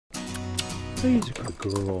He's a good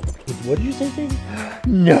girl. What did you say, baby?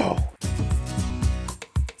 No.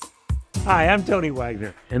 Hi, I'm Tony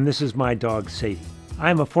Wagner, and this is my dog, Sadie.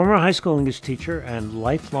 I'm a former high school English teacher and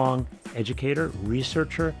lifelong educator,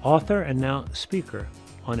 researcher, author, and now speaker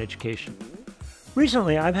on education.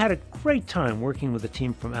 Recently, I've had a great time working with a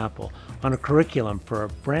team from Apple on a curriculum for a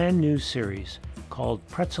brand new series called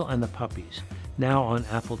Pretzel and the Puppies, now on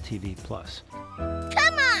Apple TV+.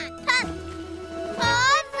 Come on, Pup! Pause!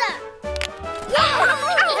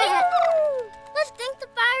 Let's thank the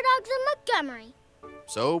fire dogs in Muttgomery.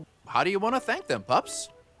 So, how do you want to thank them, pups?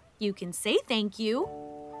 You can say thank you,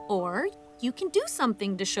 or you can do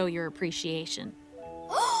something to show your appreciation.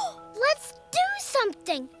 Let's do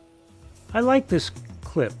something! I like this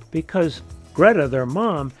clip because Greta, their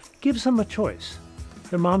mom, gives them a choice.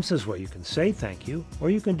 Their mom says, well, you can say thank you, or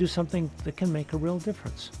you can do something that can make a real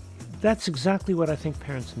difference. That's exactly what I think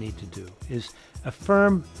parents need to do, is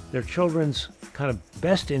affirm their children's kind of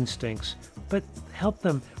best instincts, but help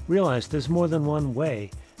them realize there's more than one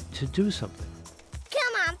way to do something.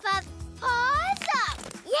 Come on, Pup. Paws up!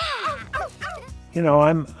 Yeah! You know,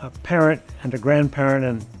 I'm a parent and a grandparent,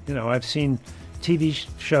 and, you know, I've seen TV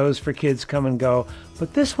shows for kids come and go,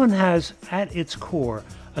 but this one has, at its core,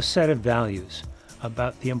 a set of values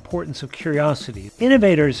about the importance of curiosity.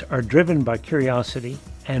 Innovators are driven by curiosity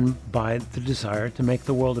and by the desire to make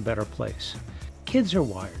the world a better place. Kids are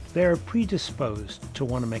wired. They're predisposed to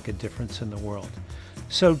want to make a difference in the world.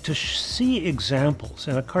 So to see examples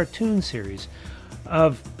in a cartoon series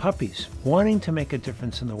of puppies wanting to make a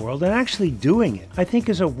difference in the world and actually doing it, I think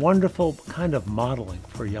is a wonderful kind of modeling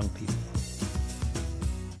for young people.